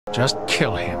Just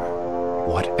kill him.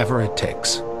 Whatever it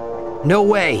takes. No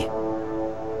way!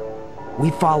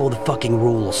 We follow the fucking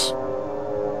rules.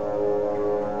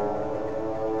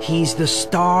 He's the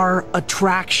star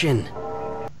attraction.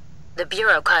 The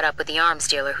Bureau caught up with the arms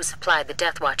dealer who supplied the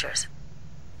Death Watchers.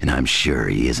 And I'm sure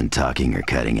he isn't talking or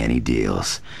cutting any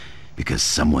deals, because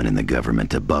someone in the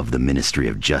government above the Ministry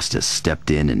of Justice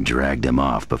stepped in and dragged him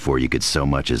off before you could so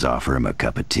much as offer him a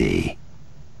cup of tea.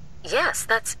 Yes,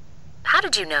 that's... How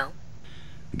did you know?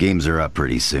 The games are up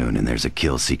pretty soon, and there's a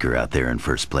kill seeker out there in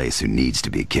first place who needs to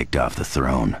be kicked off the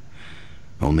throne.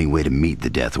 Only way to meet the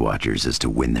Death Watchers is to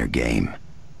win their game.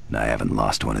 And I haven't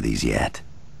lost one of these yet.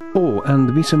 Oh,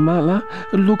 and Miss Mala,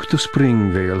 look to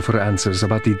Springvale for answers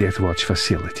about the Death Watch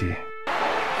facility.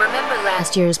 Remember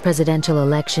last year's presidential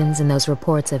elections and those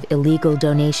reports of illegal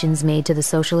donations made to the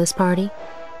Socialist Party?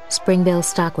 Springvale's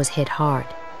stock was hit hard,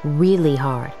 really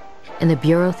hard, and the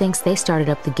Bureau thinks they started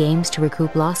up the games to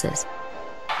recoup losses.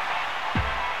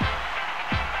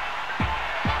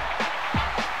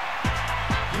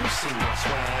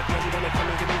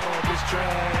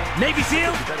 Navy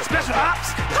SEAL? Special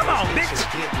Ops? Come on, bitch!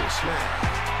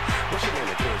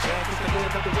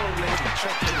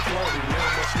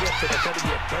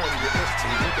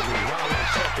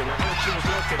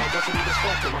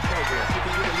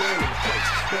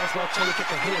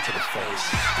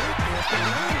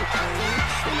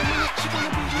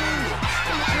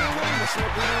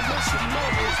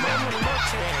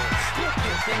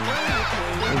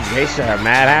 They sure are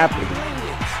mad happy.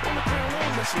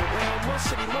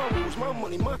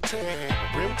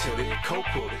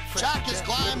 Jack has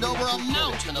climbed over a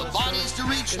mountain of bodies to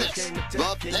reach this,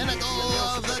 the pinnacle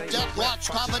of the Death Watch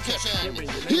competition.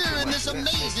 Here in this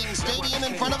amazing stadium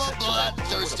in front of a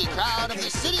bloodthirsty crowd of the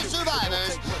city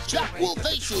survivors, Jack will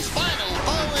face his final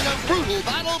foe in a brutal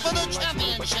battle for the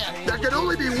championship. There can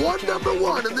only be one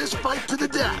 #1 in this fight to the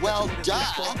death. Well,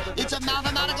 duh. It's a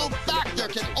mathematical fact there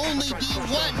can only be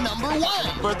one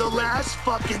 #1. For the last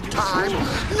fucking time,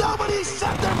 nobody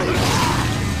said to me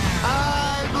back.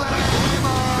 I blame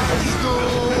our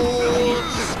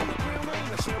schools.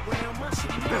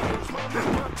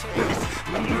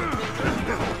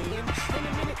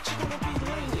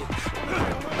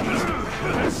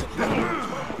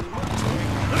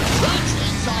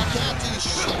 Can't do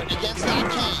shit against that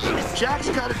king. Jack's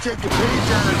got to take a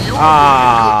page out of your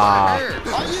hands.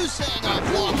 Are you saying I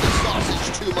block the sausage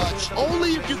too much?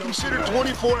 Only if you consider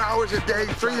 24 hours a day,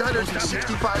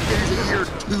 365 days a year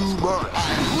too much.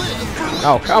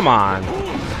 Oh, come on.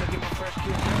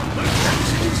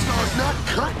 That not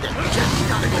cutting it. Jack's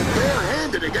got to go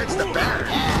barehanded against the bear.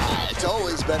 It's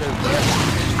always better than...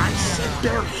 I said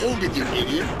barehanded, you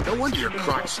idiot. No wonder your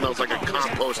crotch smells like a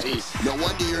compost heap. No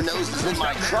wonder your nose is in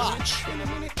my crotch.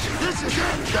 This is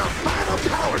it, the final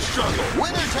power struggle.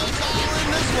 Winner takes all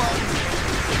in this one.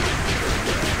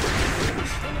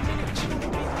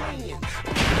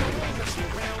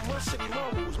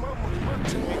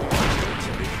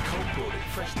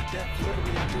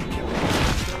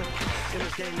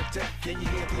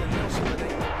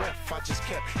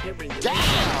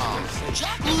 Damn!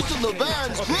 Jack loosened the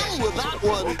Baron's grill with that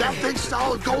one. That thing's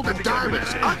solid gold and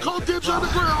diamonds. I call dibs on the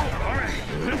grill.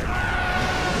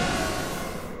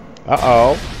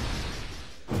 Uh-oh.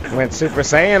 Went Super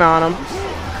Saiyan on him.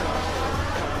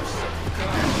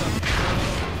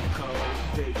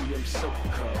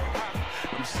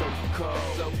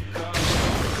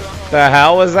 The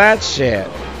hell was that shit?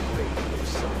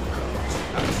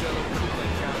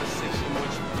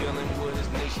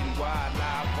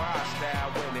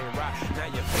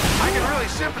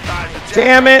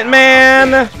 Damn it,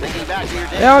 man!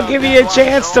 They don't give you a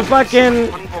chance to fucking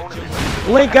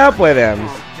link up with him.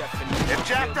 If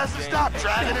Jack doesn't stop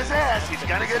dragging his ass, he's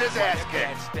gonna get his ass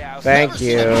kicked. Thank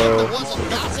you.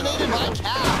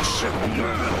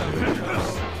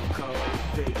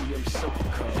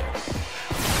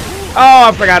 Oh,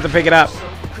 I forgot to pick it up.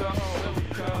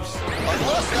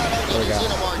 There we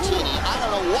go.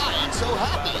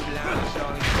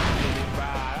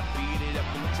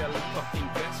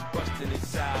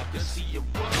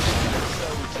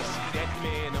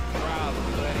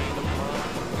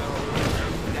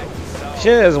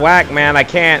 Shit is whack, man. I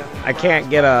can't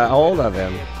get a hold of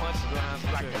him.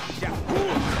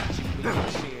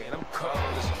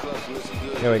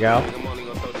 Here we go.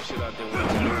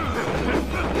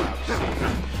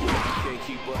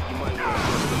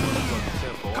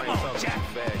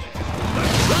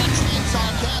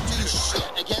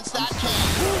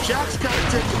 Jack's got to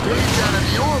take the page out of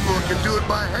your book and do it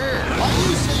by hand. Are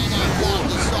you saying I blocked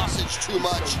the sausage sausage too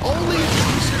much. Only if you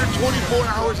consider 24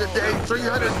 hours a day,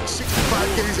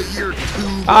 365 days a year too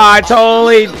much. Oh, I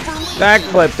totally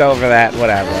backflipped over that.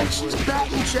 Whatever. And she's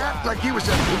batting Jack like he was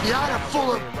a pinata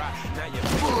full of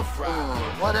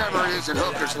whatever it is that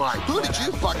hookers like. Who did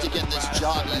you fuck to get this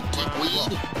job, you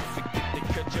dickweed?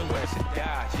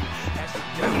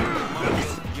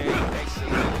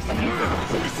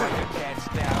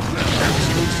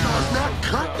 Star's not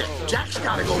cut yet. Jack's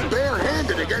gotta go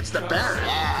barehanded against the Baron.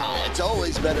 Wow, it's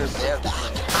always better bareback.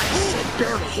 I said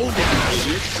barehanded,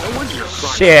 you idiot. No wonder your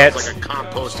crotch Shit. smells like a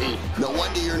compost heap. No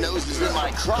wonder your nose is in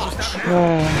my crotch. That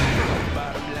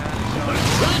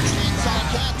chainsaw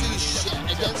can't do shit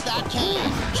against that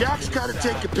cane. Jack's gotta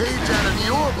take a page out of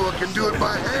your book and do it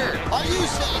by hand. Are you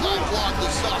saying I vlog the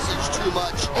sausage too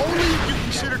much? Only if you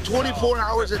consider 24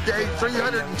 hours a day,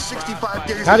 365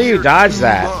 days How a do you year dodge too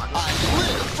that? much. I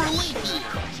live for leap year.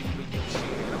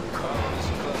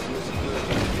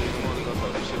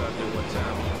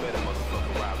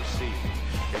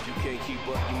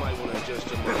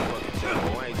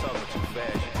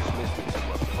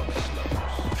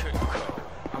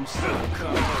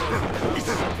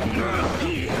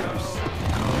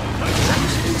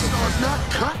 Star's not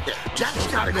cut yet. Jack's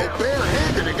gotta go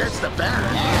barehanded against the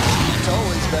Baron. It's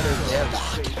always better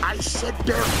bareback. I said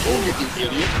barehanded, you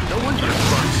idiot. No wonder your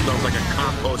crotch smells like a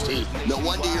compost heap. No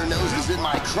wonder your nose is in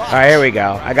my crotch. All right, here we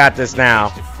go. I got this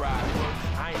now.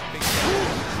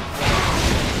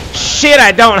 Shit,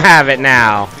 I don't have it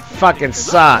now. Fucking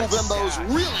sucks.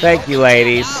 Thank you,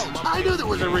 ladies. I knew there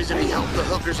was a reason he helped the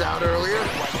hookers out earlier.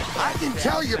 I can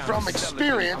tell you from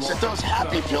experience that those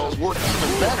happy pills work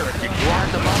even better if you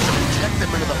grind them up and inject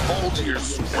them into the bulge of your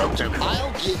scrotum.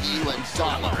 I'll give you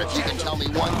 $1 if you can tell me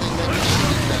one thing that makes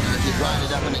it better if you grind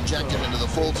it up and inject it into the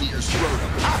folds of your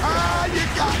scrotum. Ah, you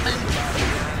got me.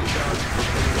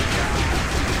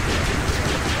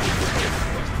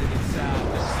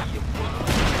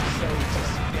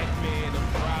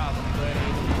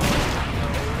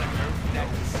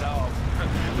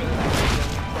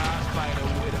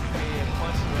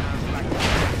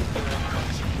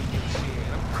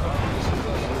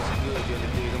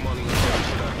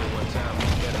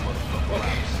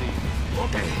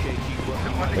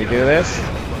 We do this?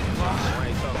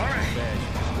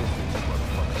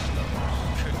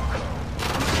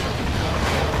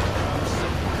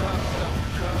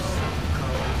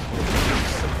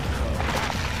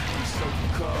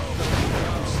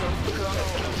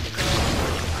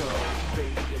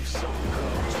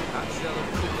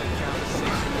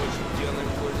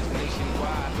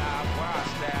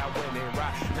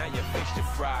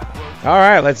 All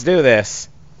right, let's do this.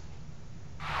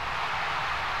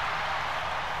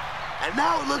 And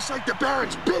now it looks like the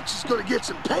Baron's bitch is gonna get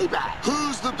some payback.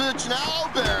 Who's the bitch now,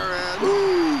 Baron?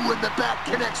 Ooh, when the bat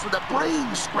connects with a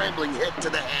brain-scrambling hit to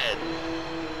the head.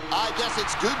 I guess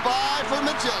it's goodbye for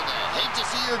Matilda. Hate to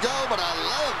see her go, but I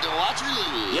love to watch her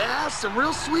leave. Yeah, some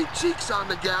real sweet cheeks on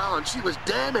the gal, and she was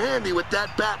damn handy with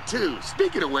that bat, too.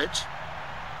 Speaking of which,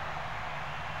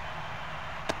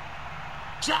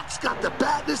 Jack's got the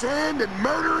bat in his hand and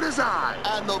murder in his eye.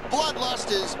 And the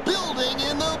bloodlust is building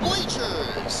in the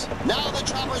bleachers. Now the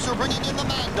choppers are bringing in the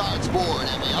man darts board,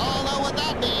 and we all know what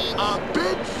that means. A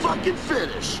big fucking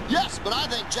finish. Yes, but I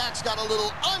think Jack's got a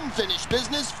little unfinished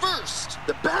business first.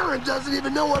 The Baron doesn't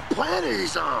even know what planet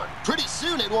he's on. Pretty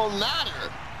soon it won't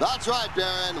matter. That's right,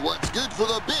 Baron. What's good for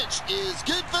the bitch is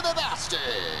good for the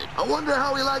bastard. I wonder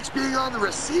how he likes being on the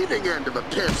receiving end of a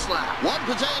pimp slap. 1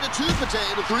 potato, 2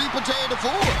 potato, 3 potato, 4.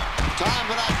 Time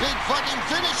for that big fucking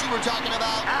finish you were talking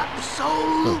about.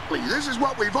 Absolutely. This is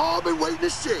what we've all been waiting to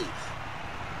see.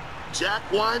 Jack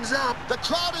winds up. The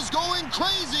crowd is going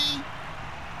crazy.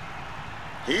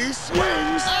 He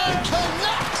swings. And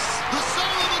connects the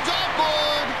center of the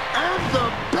dartboard. And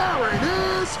the Baron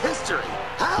is history.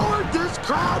 Howard, this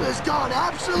crowd has gone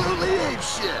absolutely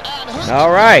apeshit.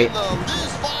 All right.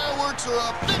 These fireworks are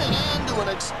a fitting end to an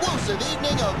explosive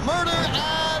evening of murder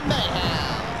and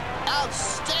mayhem.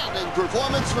 Outstanding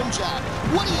performance from Jack.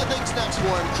 What do you think's next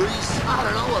for him, Kreese? I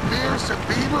don't know, a beer, some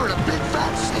beaver, and a big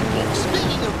fat sequel.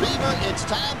 Speaking of beaver, it's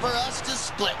time for us to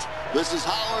split. This is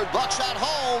Howard Buckshot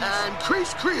Holmes and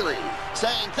Kreese Creeley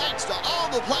saying thanks to all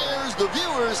the players, the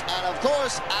viewers, and of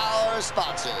course, our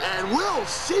sponsor. And we'll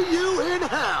see you in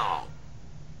hell.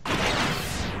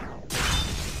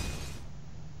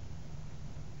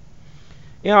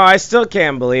 You know, I still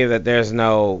can't believe that there's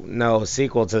no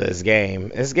sequel to this game.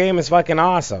 This game is fucking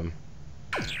awesome.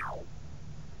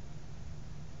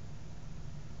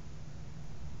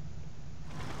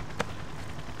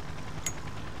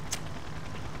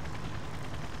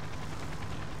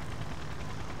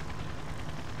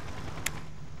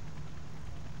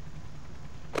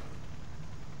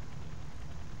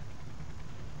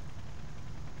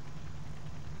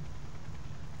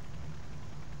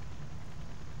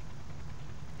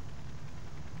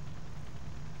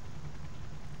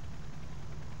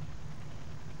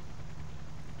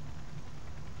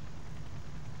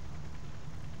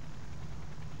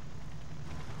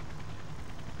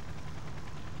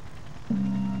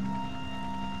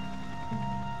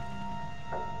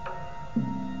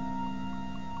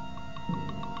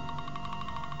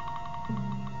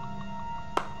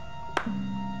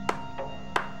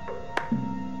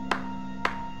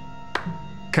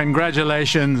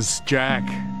 Congratulations, Jack.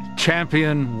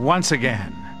 Champion once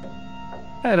again.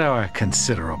 At our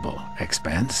considerable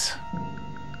expense.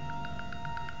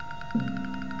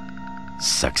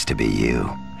 Sucks to be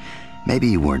you. Maybe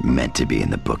you weren't meant to be in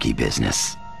the bookie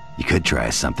business. You could try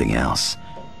something else.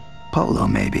 Polo,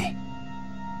 maybe.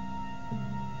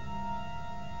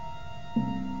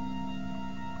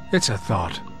 It's a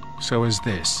thought. So is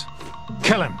this.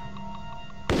 Kill him!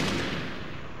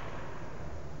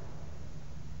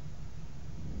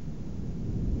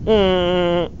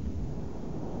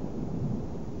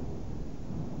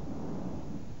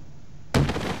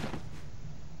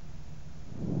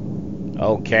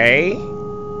 Okay.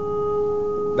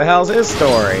 The hell's his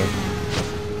story?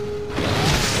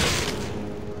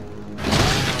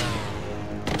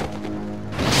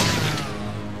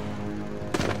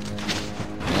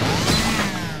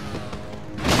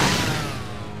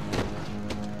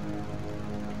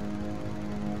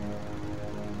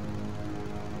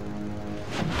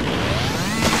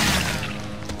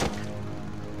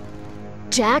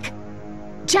 Jack?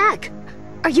 Jack!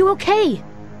 Are you okay?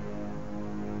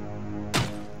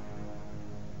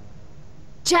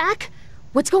 Jack?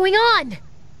 What's going on?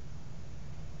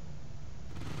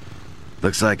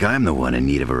 Looks like I'm the one in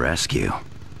need of a rescue.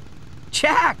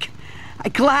 Jack!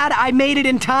 I'm glad I made it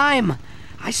in time.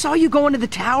 I saw you go into the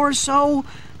tower, so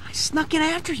I snuck in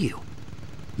after you.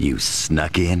 You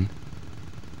snuck in?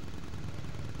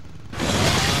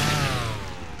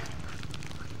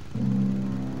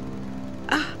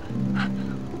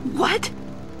 What?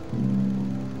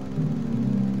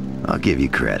 I'll give you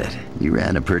credit. You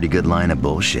ran a pretty good line of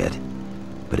bullshit.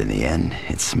 But in the end,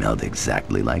 it smelled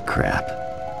exactly like crap.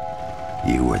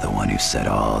 You were the one who set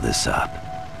all this up.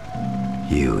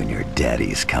 You and your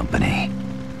daddy's company.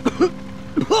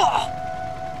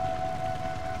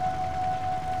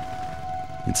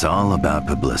 It's all about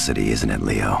publicity, isn't it,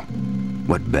 Leo?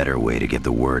 What better way to get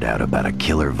the word out about a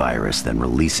killer virus than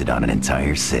release it on an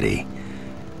entire city?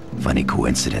 Funny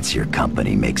coincidence your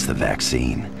company makes the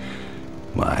vaccine.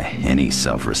 Why, any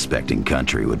self-respecting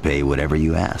country would pay whatever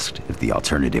you asked if the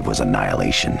alternative was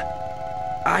annihilation.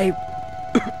 I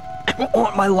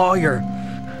want my lawyer.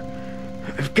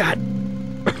 I've got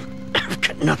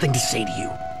nothing to say to you.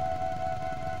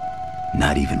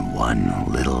 Not even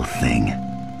one little thing?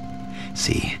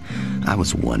 See, I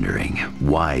was wondering,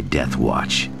 why Death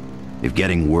Watch? If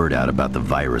getting word out about the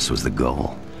virus was the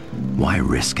goal, why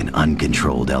risk an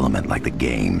uncontrolled element like the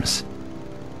games?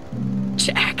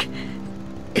 Jack,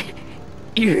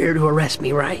 you're here to arrest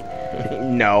me, right?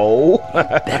 No.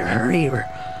 Better hurry or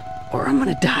I'm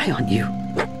gonna die on you.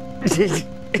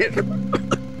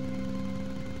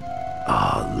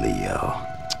 Oh, Leo.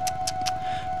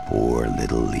 Poor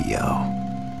little Leo.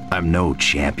 I'm no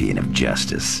champion of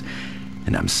justice,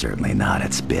 and I'm certainly not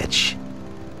its bitch.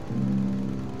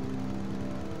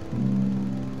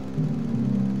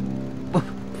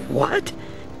 What?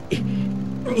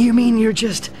 You mean you're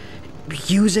just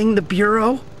using the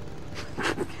Bureau?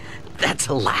 That's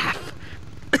a laugh.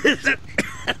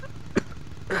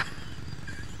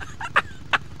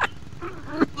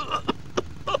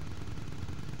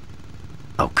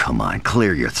 Oh, come on,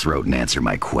 clear your throat and answer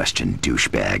my question,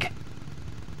 douchebag.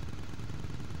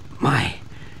 My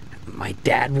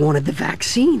dad wanted the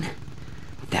vaccine.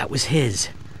 That was his.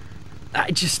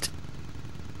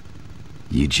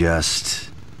 You just...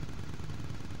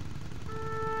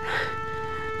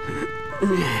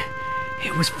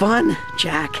 It was fun,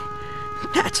 Jack.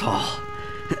 That's all.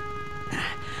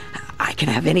 I can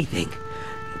have anything.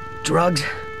 Drugs,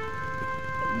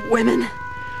 women,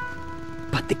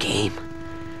 but the game.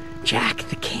 Jack,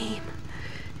 the game.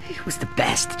 It was the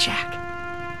best, Jack.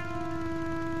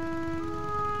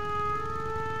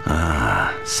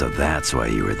 Ah, so that's why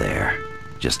you were there.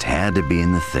 Just had to be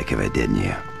in the thick of it, didn't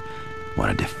you?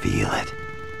 Wanted to feel it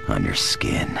on your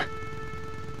skin.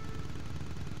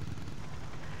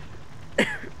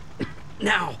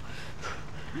 Now,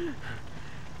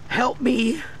 help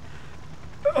me,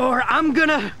 or I'm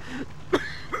gonna...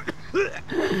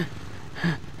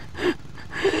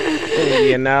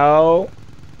 You know?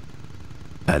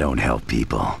 I don't help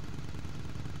people.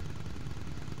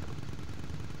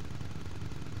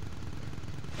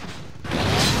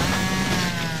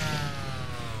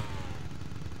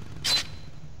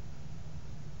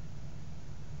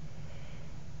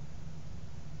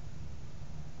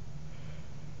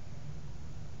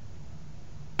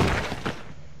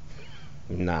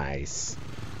 Nice.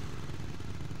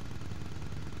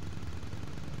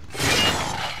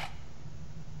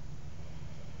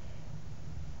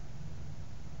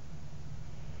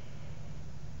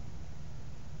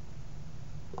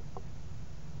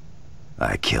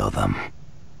 I kill them.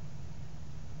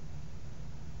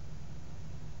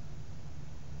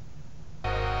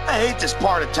 I hate this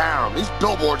part of town. These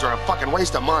billboards are a fucking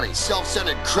waste of money.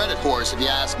 Self-centered credit horse, if you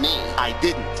ask me. I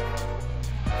didn't.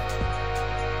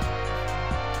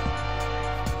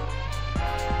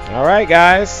 All right,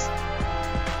 guys.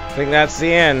 I think that's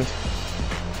the end.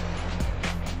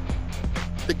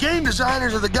 The game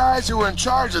designers are the guys who are in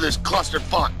charge of this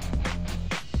clusterfuck.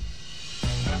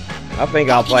 I think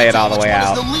I'll play it all the way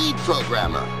out. He's the lead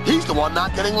programmer. He's the one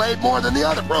not getting laid more than the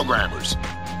other programmers.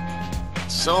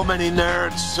 So many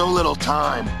nerds, so little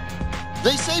time.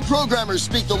 They say programmers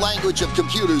speak the language of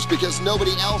computers because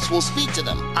nobody else will speak to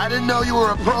them. I didn't know you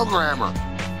were a programmer.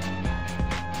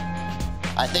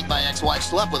 I think my ex-wife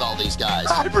slept with all these guys.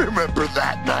 I remember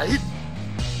that night.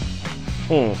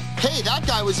 Hey, that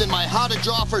guy was in my How to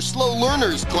Draw for Slow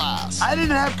Learners class. I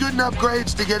didn't have good enough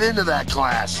grades to get into that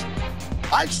class.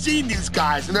 I've seen these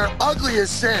guys, and they're ugly as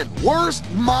sin. Worst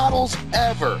models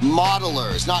ever.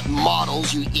 Modelers, not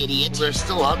models, you idiot. They're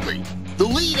still ugly. The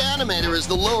lead animator is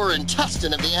the lower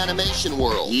intestine of the animation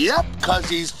world. Yep, because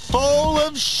he's full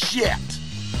of shit.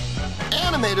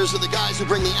 Animators are the guys who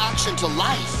bring the action to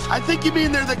life. I think you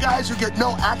mean they're the guys who get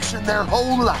no action their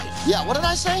whole life. Yeah, what did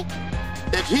I say?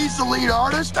 If he's the lead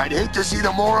artist, I'd hate to see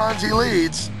the morons he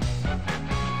leads.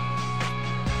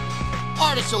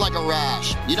 Artists are like a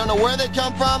rash. You don't know where they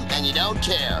come from, and you don't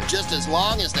care, just as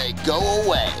long as they go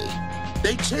away.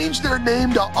 They changed their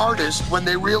name to artist when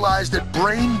they realized that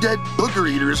brain-dead booger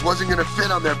eaters wasn't going to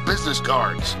fit on their business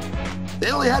cards.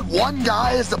 They only had one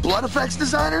guy as the blood effects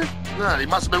designer? He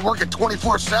must have been working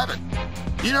 24/7.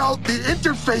 You know, the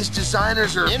interface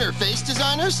designers are... Interface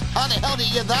designers? How the hell do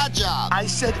you get that job? I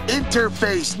said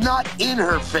interface, not in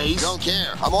her face. Don't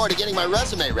care. I'm already getting my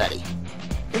resume ready.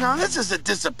 You know, this is a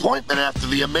disappointment after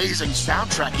the amazing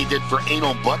soundtrack he did for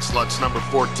Anal Butt Sluts number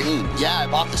 14. Yeah, I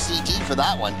bought the CD for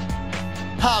that one.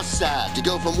 How sad to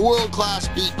go from world-class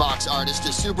beatbox artist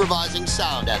to supervising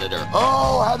sound editor.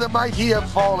 Oh, how the might he have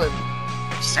fallen.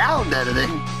 Sound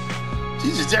editing?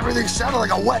 Jesus, everything sounded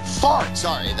like a wet fart.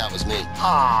 Sorry, that was me.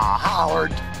 Ah,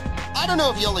 Howard. I don't know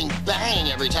if yelling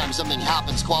bang every time something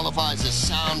happens qualifies as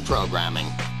sound programming.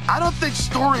 I don't think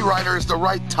story writer is the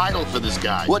right title for this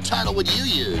guy. What title would you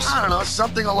use? I don't know,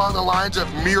 something along the lines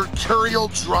of Mercurial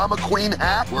Drama Queen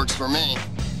hack? Works for me.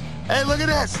 Hey, look at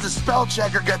this. The spell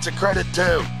checker gets a credit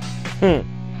too.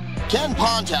 Ken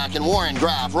Pontac and Warren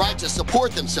Graff write to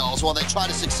support themselves while they try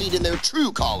to succeed in their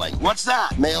true calling. What's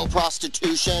that? Male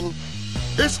prostitution.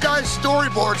 This guy's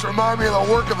storyboards remind me of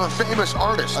the work of a famous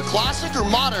artist. A classic or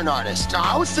modern artist? Now,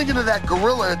 I was thinking of that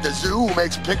gorilla at the zoo who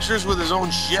makes pictures with his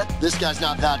own shit. This guy's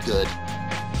not that good.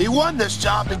 He won this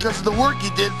job because of the work he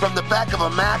did from the back of a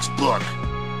Max book.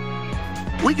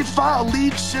 We could file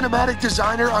lead cinematic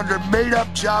designer under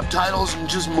made-up job titles and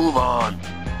just move on.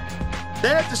 They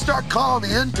have to start calling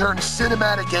the interns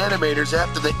cinematic animators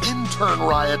after the intern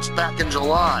riots back in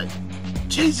July.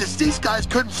 Jesus, these guys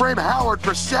couldn't frame Howard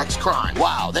for sex crime.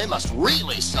 Wow, they must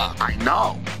really suck. I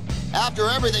know. After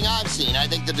everything I've seen, I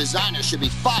think the designer should be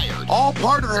fired. All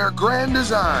part of their grand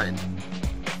design.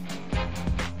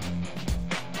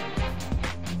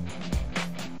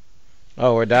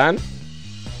 Oh, we're done?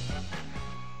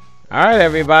 Alright,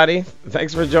 everybody.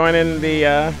 Thanks for joining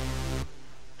the,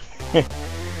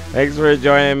 Thanks for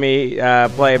joining me,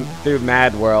 play through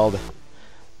MadWorld.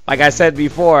 Like I said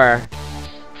before,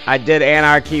 I did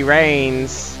Anarchy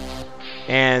Reigns,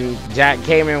 and Jack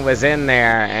Kamen was in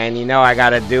there, and you know I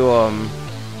gotta do them,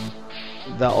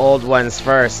 the old ones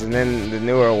first, and then the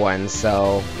newer ones,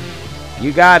 so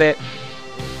you got it,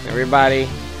 everybody.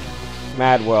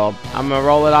 MadWorld. I'm gonna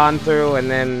roll it on through, and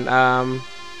then,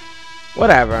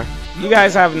 whatever. You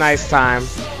guys have a nice time.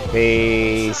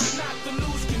 Peace.